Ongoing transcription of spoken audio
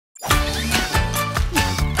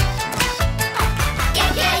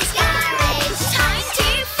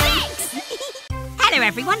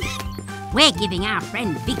everyone. We're giving our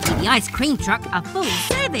friend Vicky the ice cream truck a full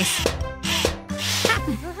service.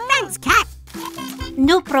 Thanks, Cat.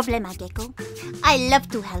 No problema, Gecko. I love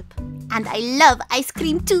to help. And I love ice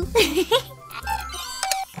cream too.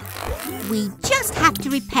 We just have to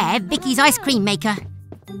repair Vicky's ice cream maker.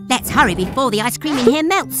 Let's hurry before the ice cream in here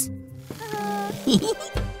melts.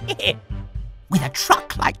 With a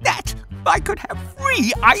truck like that, I could have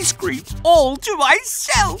free ice cream all to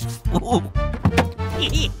myself.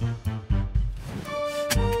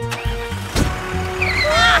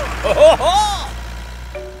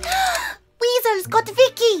 Weasel's got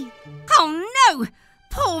Vicky. Oh no!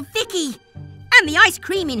 Poor Vicky! And the ice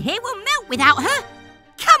cream in here will melt without her.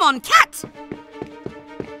 Come on, Cat!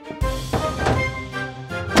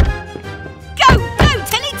 Go,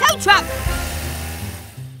 Tilly Tow Truck!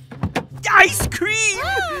 Ice cream!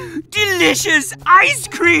 Delicious ice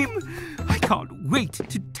cream! I can't wait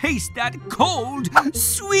to taste that cold,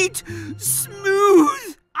 sweet,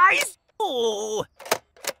 smooth ice. Oh!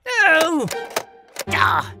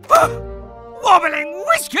 Ah. Wobbling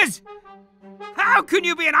whiskers! How can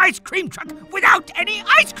you be an ice cream truck without any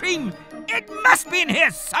ice cream? It must be in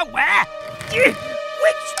here somewhere.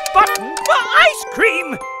 Which button for ice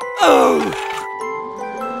cream? Oh!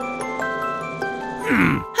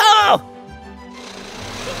 Oh!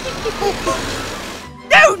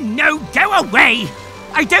 No, go away!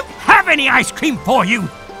 I don't have any ice cream for you,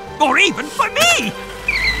 or even for me!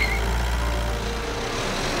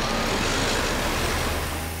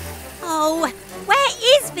 Oh, where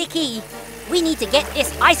is Vicky? We need to get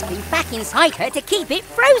this ice cream back inside her to keep it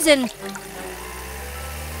frozen.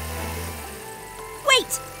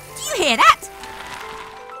 Wait, do you hear that?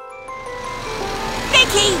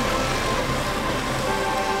 Vicky!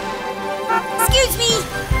 Excuse me.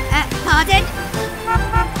 Pardon?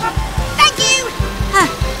 Thank you!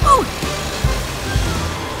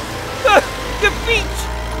 The beach!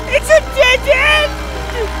 It's a dead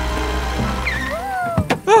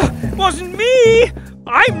end! Wasn't me!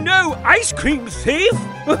 I'm no ice cream thief!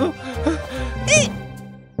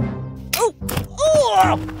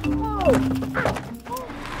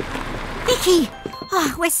 Vicky!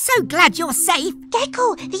 Oh, we're so glad you're safe.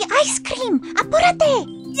 Gecko, the ice cream. Apúrate.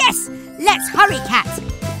 Yes, let's hurry, Cat.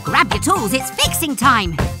 Grab your tools, it's fixing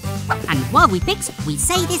time. And while we fix, we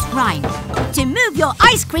say this rhyme. To move your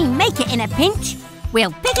ice cream maker in a pinch,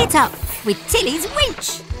 we'll pick it up with Tilly's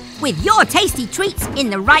winch. With your tasty treats in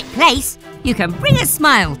the right place, you can bring a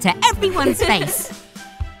smile to everyone's face.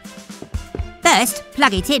 First,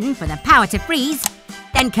 plug it in for the power to freeze,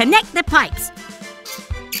 then connect the pipes.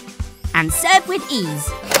 And serve with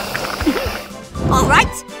ease. All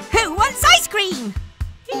right, who wants ice cream?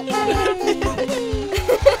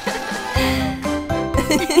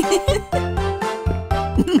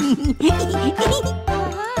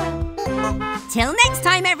 Till next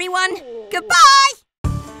time, everyone. Goodbye.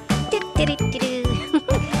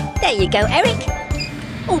 There you go, Eric.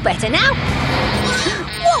 All better now.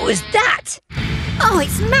 What was that? Oh,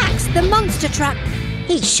 it's Max, the monster truck.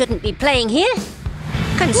 He shouldn't be playing here.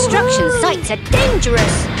 Construction sites are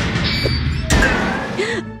dangerous.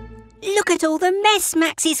 Look at all the mess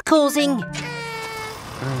Max is causing.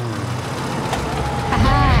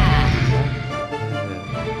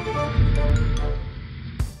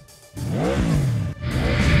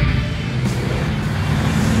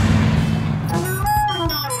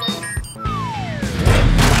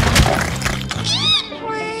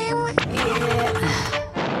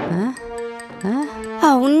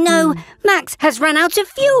 Oh no, Max has run out of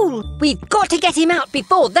fuel. We've got to get him out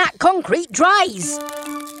before that concrete dries.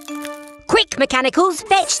 Quick, mechanicals,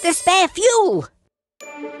 fetch the spare fuel.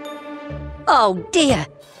 Oh dear,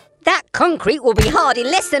 that concrete will be hard in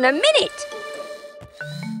less than a minute.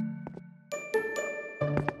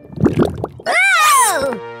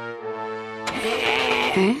 Oh!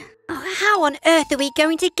 Huh? Oh, how on earth are we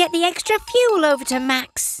going to get the extra fuel over to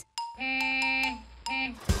Max?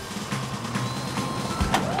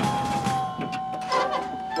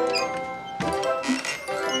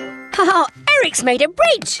 Oh, Eric's made a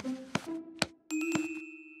bridge!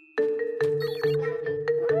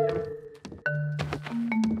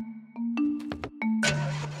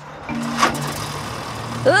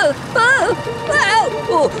 Oh,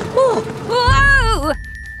 oh, whoa!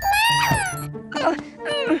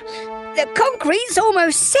 The concrete's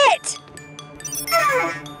almost set!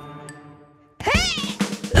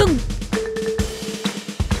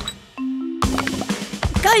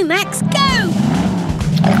 Go, Max, go!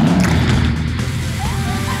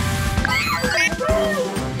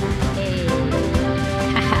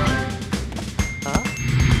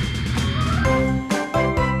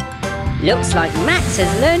 Looks like Max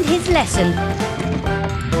has learned his lesson.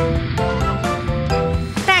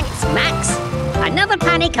 Thanks, Max. Another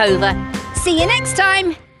panic over. See you next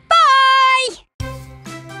time. Bye!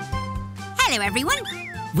 Hello, everyone.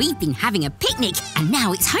 We've been having a picnic and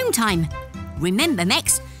now it's home time. Remember,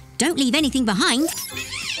 Max, don't leave anything behind.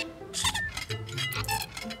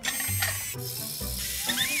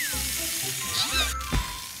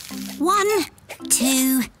 1,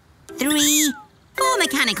 2, 3, 4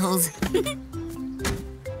 mechanicals.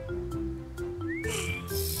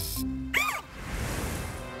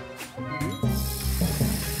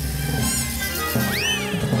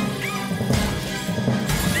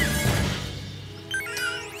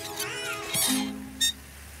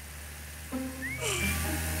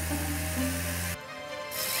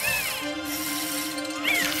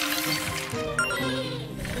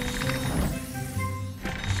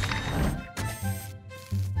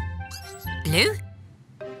 Blue?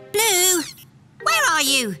 Blue! Where are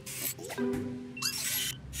you?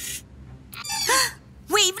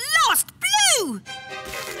 We've lost Blue!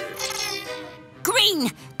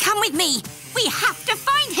 Green, come with me. We have to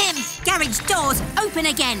find him. Garage doors open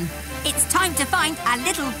again. It's time to find our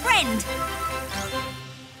little friend.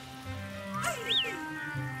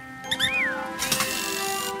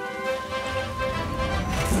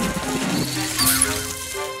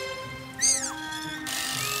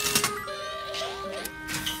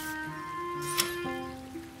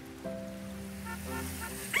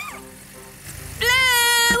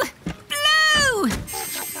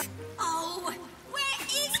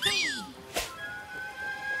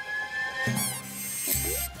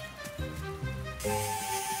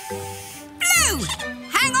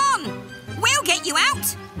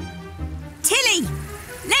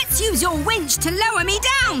 Use your winch to lower me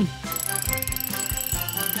down.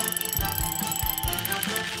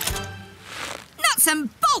 Nuts and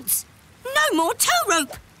bolts! No more tow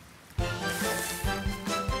rope.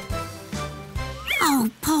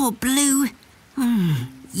 Oh, poor Blue.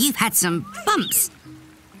 You've had some bumps.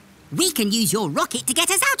 We can use your rocket to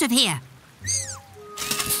get us out of here.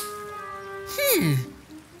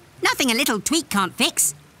 Nothing a little tweak can't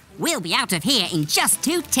fix. We'll be out of here in just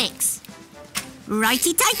 2 ticks.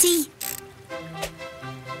 Righty-tighty.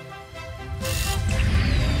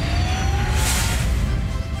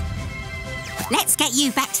 Let's get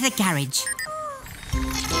you back to the garage.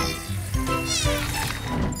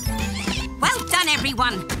 Well done,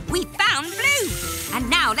 everyone. We found Blue. And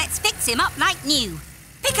now let's fix him up like new.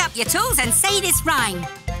 Pick up your tools and say this rhyme.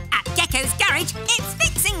 At Gecko's Garage, it's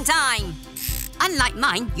fixing time. Unlike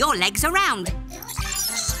mine, your legs are round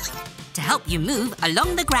to help you move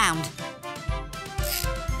along the ground.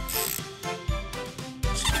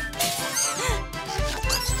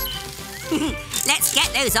 Let's get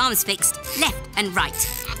those arms fixed, left and right,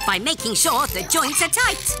 by making sure the joints are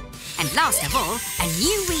tight. And last of all, a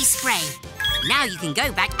UV spray. Now you can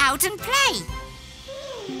go back out and play.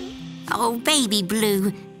 Oh, baby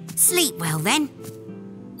Blue, sleep well then.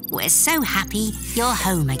 We're so happy you're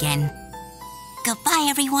home again. Goodbye,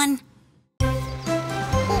 everyone.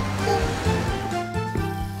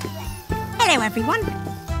 Hello, everyone.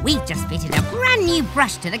 We've just fitted a brand new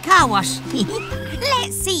brush to the car wash.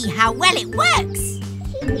 Let's see how well it works.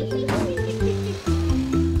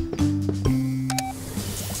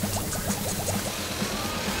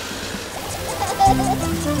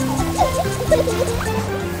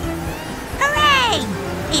 Hooray!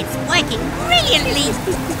 It's working brilliantly.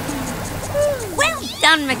 Well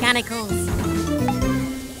done, Mechanicals.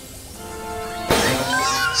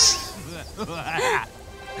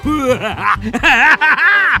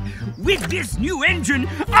 With this new engine,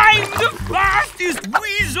 I'm the fastest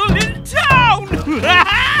Weasel in town!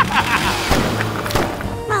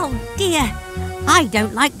 Oh dear, I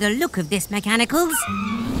don't like the look of this, Mechanicals.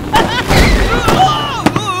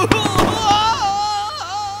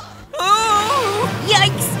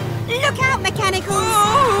 Yikes! Look out, Mechanicals!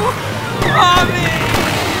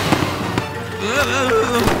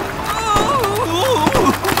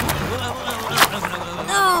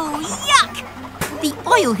 Oh, yuck! The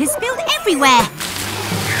oil has spilled everywhere.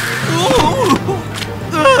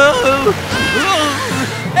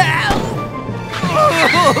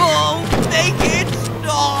 Make it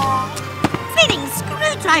stop! Spinning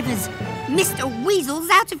screwdrivers! Mr. Weasel's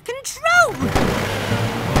out of control!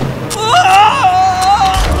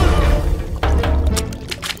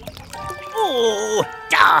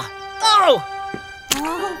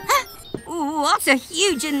 What a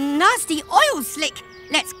huge and nasty oil slick!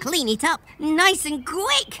 Let's clean it up nice and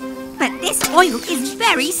quick. But this oil is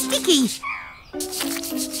very sticky.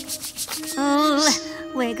 Oh,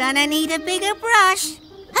 we're gonna need a bigger brush.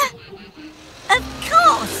 Of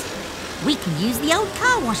course! We can use the old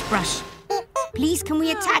car wash brush. Please, can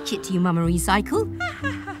we attach it to your Mama Recycle?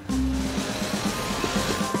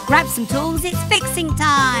 Grab some tools, it's fixing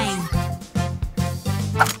time!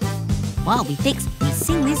 While we fix, we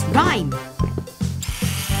sing this rhyme.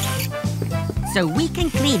 So we can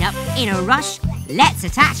clean up in a rush. Let's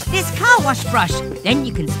attach this car wash brush. Then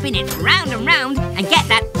you can spin it round and round and get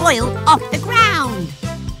that oil off the ground.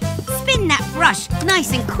 Spin that brush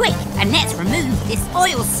nice and quick and let's remove this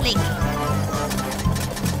oil slick.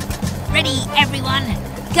 Ready, everyone?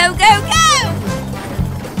 Go, go, go!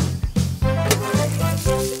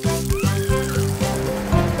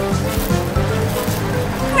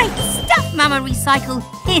 Great stuff, Mama Recycle.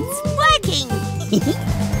 It's working!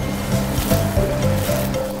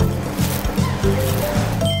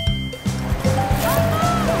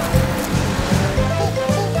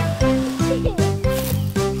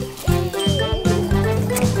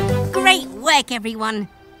 Great work, everyone.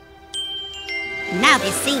 Now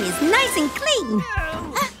this scene is nice and clean.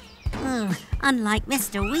 Unlike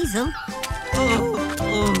Mr. Weasel.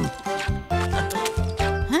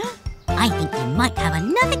 I think we might have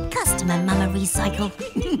another customer, Mama Recycle.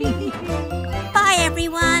 Bye,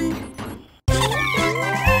 everyone.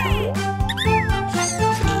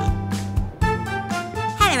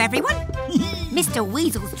 Hello, everyone. Mr.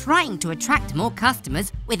 Weasel's trying to attract more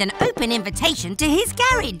customers with an open invitation to his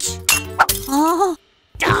garage. Oh.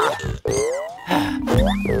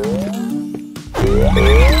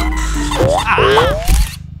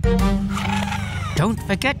 Don't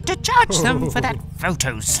forget to charge them for that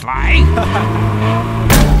photo, Sly.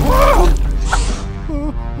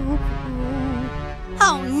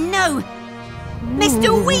 Oh no!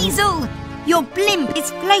 Mr. Weasel! Your blimp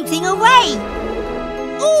is floating away!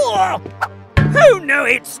 Oh! Oh no,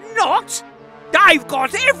 it's not! I've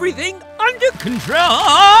got everything under control!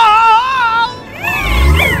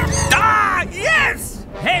 Ah, yes!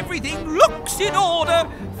 Everything looks in order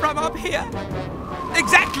from up here.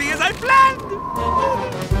 Exactly as I planned.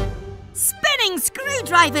 Spinning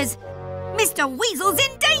screwdrivers! Mr. Weasel's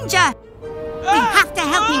in danger! We have to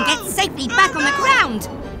help him get safely back on the ground!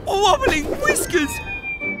 Wobbling whiskers!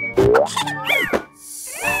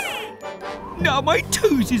 Now my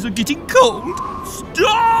toesies are getting cold.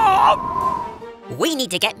 Stop! We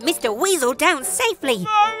need to get Mr. Weasel down safely.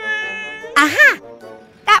 Mommy! Aha!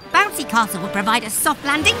 That bouncy castle will provide a soft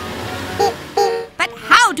landing. But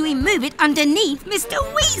how do we move it underneath Mr.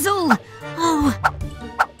 Weasel? Oh,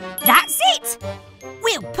 that's it!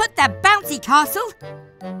 We'll put the bouncy castle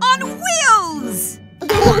on wheels!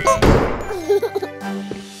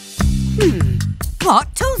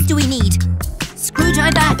 What tools do we need?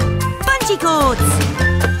 Screwdriver, bungee cords.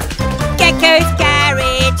 Gecko's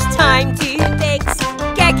Garage, time to fix.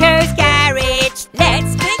 Gecko's Garage,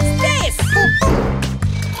 let's fix this.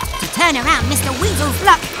 To turn around Mr. Weasel's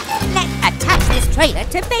luck, let's attach this trailer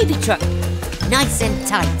to Baby Truck. Nice and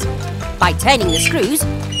tight. By turning the screws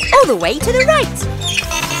all the way to the right.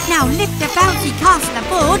 Now lift the bouncy castle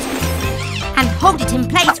aboard and hold it in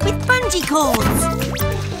place with bungee cords.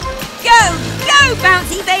 Go, go,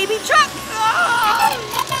 bouncy Baby Truck!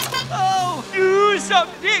 Oh, do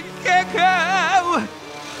something, Gecko!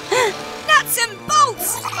 Nuts and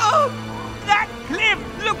bolts! Oh, that cliff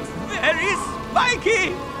looks very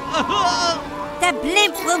spiky! The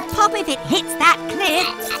blimp will pop if it hits that cliff.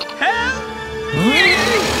 Help!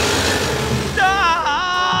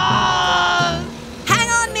 Ah! Hang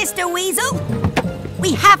on, Mr. Weasel.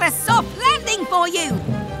 We have a soft landing for you.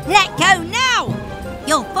 Let go now.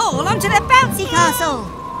 You'll fall onto the bouncy castle.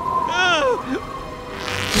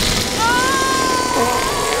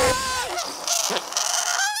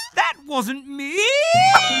 That wasn't me!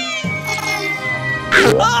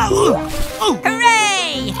 Oh!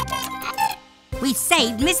 Hooray! We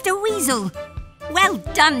saved Mr. Weasel. Well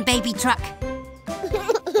done, Baby Truck.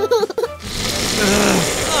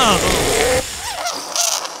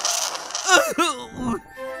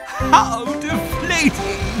 How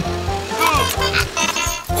deflating!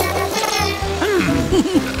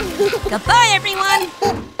 Goodbye, everyone.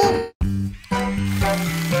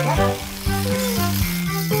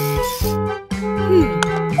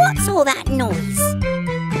 What's all that noise?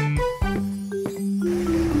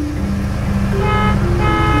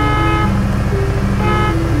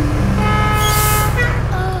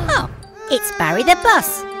 Oh, it's Barry the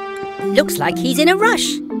bus. Looks like he's in a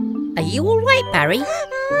rush. Are you all right, Barry?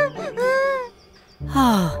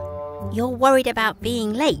 Oh, you're worried about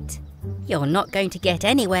being late. You're not going to get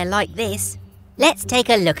anywhere like this. Let's take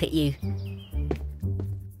a look at you.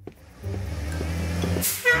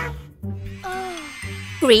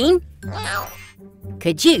 Green,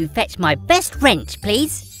 Could you fetch my best wrench,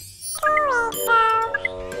 please?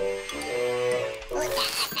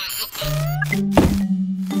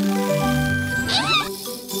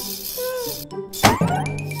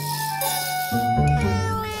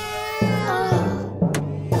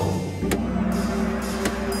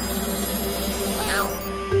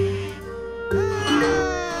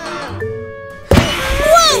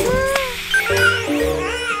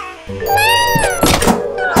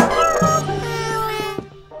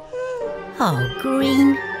 Oh,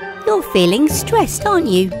 Green, you're feeling stressed, aren't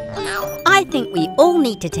you? I think we all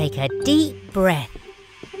need to take a deep breath.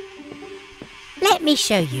 Let me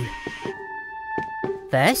show you.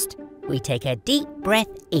 First, we take a deep breath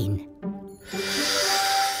in.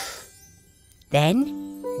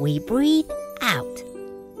 Then, we breathe out.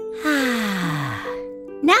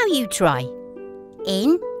 Now you try.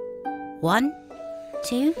 In. 1,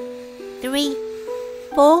 2, 3,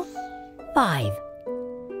 4, 5.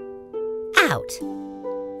 Out.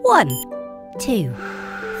 1, 2,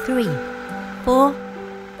 3, 4,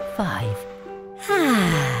 5.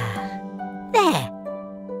 There.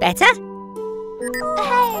 Better?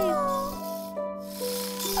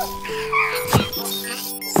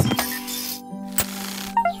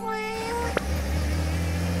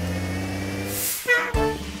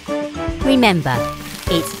 Remember,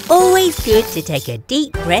 it's always good to take a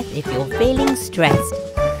deep breath if you're feeling stressed.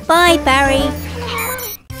 Bye, Barry.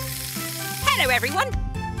 Hello, everyone.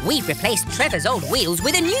 We've replaced Trevor's old wheels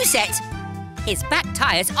with a new set. His back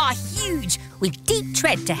tyres are huge with deep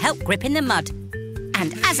tread to help grip in the mud.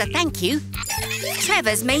 And as a thank you,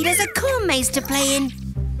 Trevor's made us a corn maze to play in.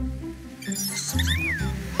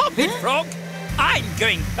 Hop it, Frog. I'm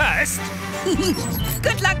going first.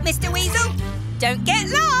 Good luck, Mr. Weasel. Don't get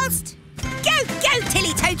lost. Go, go,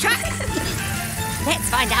 Tilly Tow Truck. Let's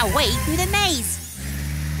find our way through the maze.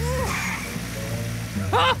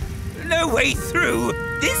 Huh? No way through.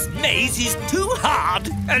 This maze is too hard,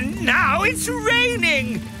 and now it's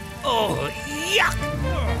raining. Oh, yuck.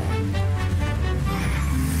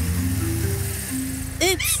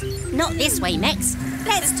 Oops, not this way, Mex.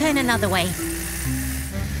 Let's turn another way.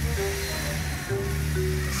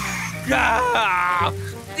 Ah,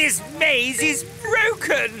 this maze is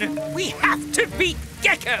broken. We have to beat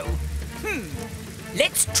Gecko.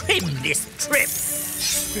 Let's trim this trip.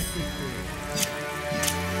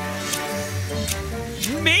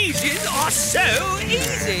 Mazes are so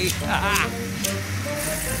easy.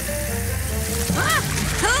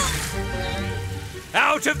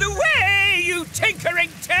 Out of the way, you tinkering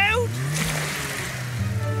toad!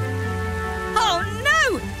 Oh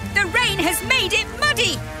no! The rain has made it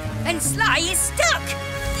muddy, and Sly is stuck.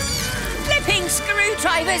 Flipping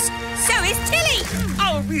screwdrivers, so is Tilly.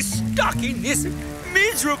 I'll be stuck in this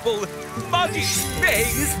miserable, muddy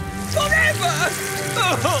maze forever!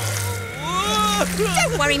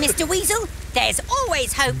 Don't worry, Mr. Weasel. There's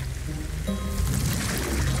always hope.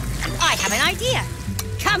 I have an idea.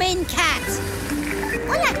 Come in, Cat.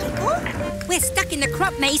 Hola, Gecko. We're stuck in the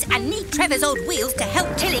crop maze and need Trevor's old wheels to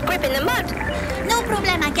help Tilly grip in the mud. No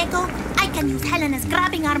problema, Gecko. I can use Helena's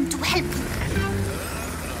grabbing arm to help.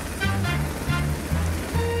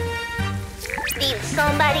 Did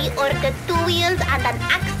somebody order 2 wheels and an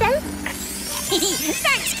axle?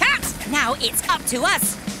 Thanks, Cat. Now it's up to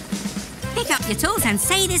us. Pick up your tools and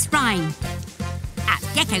say this rhyme. At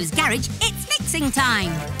Gecko's Garage, it's fixing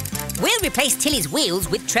time. We'll replace Tilly's wheels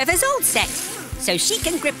with Trevor's old set, so she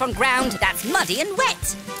can grip on ground that's muddy and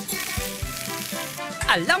wet.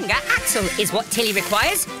 A longer axle is what Tilly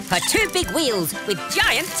requires for 2 big wheels with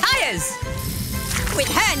giant tyres. With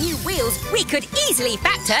her new wheels, we could easily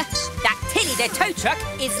factor that Tilly the tow truck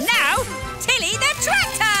is now Tilly the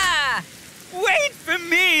tractor! Wait for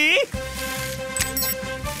me!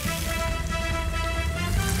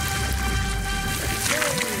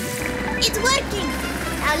 It's working!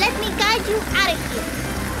 Now let me guide you out of here.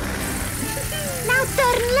 Now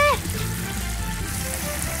turn left.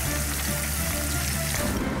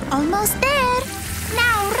 Almost there.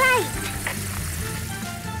 Now right.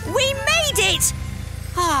 We made it!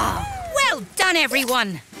 Ah, well done,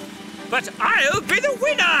 everyone. But I'll be the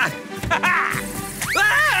winner!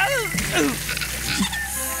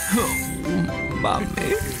 Oh,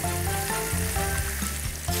 Mummy.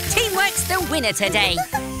 Teamwork's the winner today.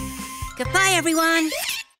 Goodbye, everyone.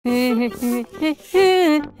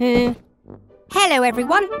 Hello,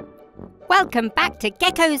 everyone. Welcome back to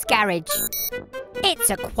Gecko's Garage. It's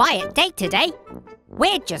a quiet day today.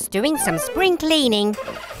 We're just doing some spring cleaning.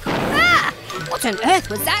 Ah! What on earth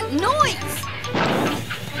was that noise?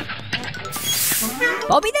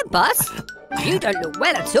 Bobby the Bus? You don't look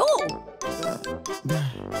well at all.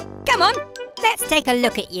 Come on, Let's take a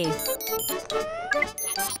look at you.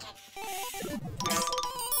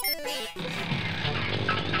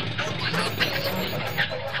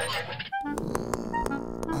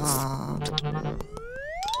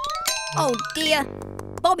 Oh dear,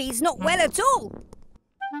 Bobby's not well at all.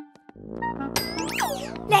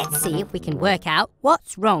 Let's see if we can work out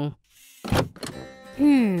what's wrong.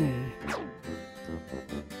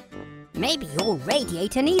 Maybe your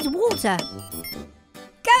radiator needs water.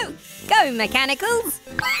 Go, mechanicals!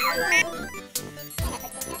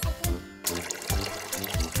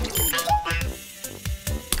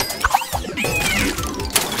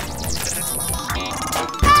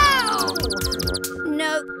 Ow!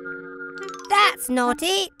 No, that's not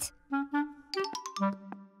it.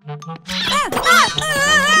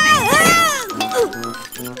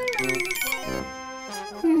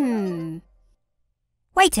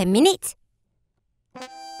 Wait a minute.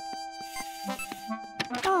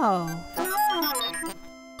 Oh.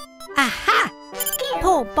 Aha!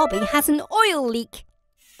 Poor Bobby has an oil leak.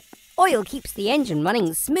 Oil keeps the engine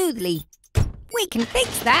running smoothly. We can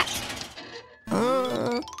fix that.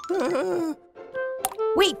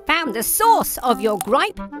 We found the source of your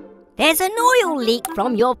gripe. There's an oil leak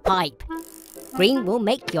from your pipe. Green will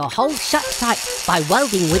make your hole shut tight by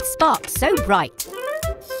welding with sparks so bright.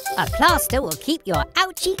 A plaster will keep your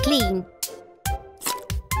ouchie clean.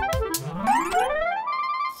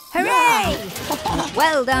 Hooray!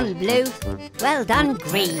 Well done, Blue. Well done,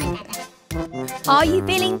 Green. Are you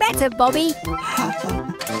feeling better, Bobby?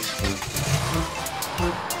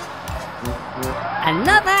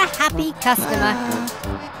 Another happy customer.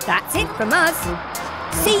 That's it from us.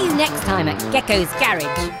 See you next time at Gecko's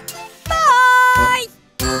Garage.